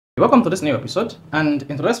Welcome to this new episode, and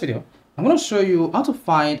in today's video I'm going to show you how to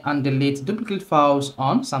find and delete duplicate files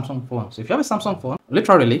on Samsung phones. If you have a Samsung phone,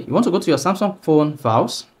 literally you want to go to your Samsung phone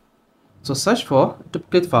files, so search for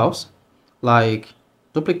duplicate files like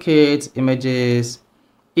duplicate images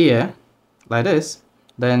here like this,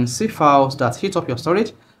 then see files that hit up your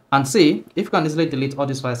storage and see if you can easily delete all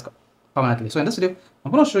these files permanently. So in this video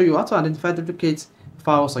I'm going to show you how to identify duplicate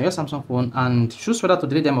files on your Samsung phone and choose whether to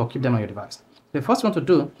delete them or keep them on your device. The first thing you want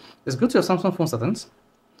to do is go to your Samsung phone settings,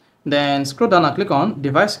 then scroll down and click on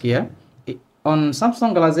device care. On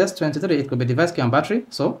Samsung Galaxy S23 it could be device care and battery,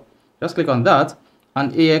 so just click on that,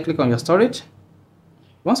 and here click on your storage.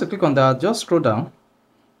 Once you click on that, just scroll down.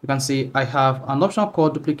 You can see I have an option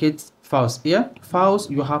called duplicate files here, files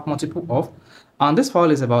you have multiple of, and this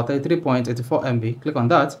file is about 33.84 MB. Click on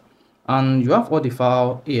that and you have all the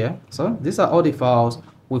file here. So these are all the files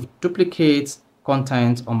with duplicate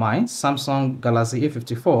content on my Samsung Galaxy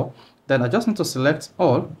A54. Then I just need to select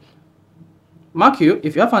all. Mark you,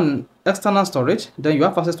 if you have an external storage, then you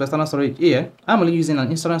have access to external storage here. I'm only using an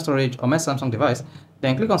internal storage on my Samsung device.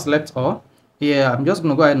 Then click on select all. Here I'm just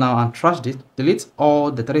going to go ahead now and trash this, delete all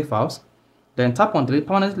the 3 files. Then tap on delete,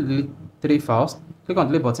 permanently delete 3 files. Click on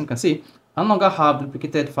delete button. You can see I no longer have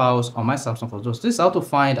duplicated files on my Samsung phones. So this is how to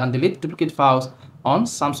find and delete duplicate files on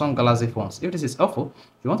Samsung Galaxy phones. If this is helpful,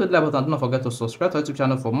 if you want to hit the like button, do not forget to subscribe to our YouTube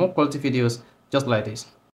channel for more quality videos just like this.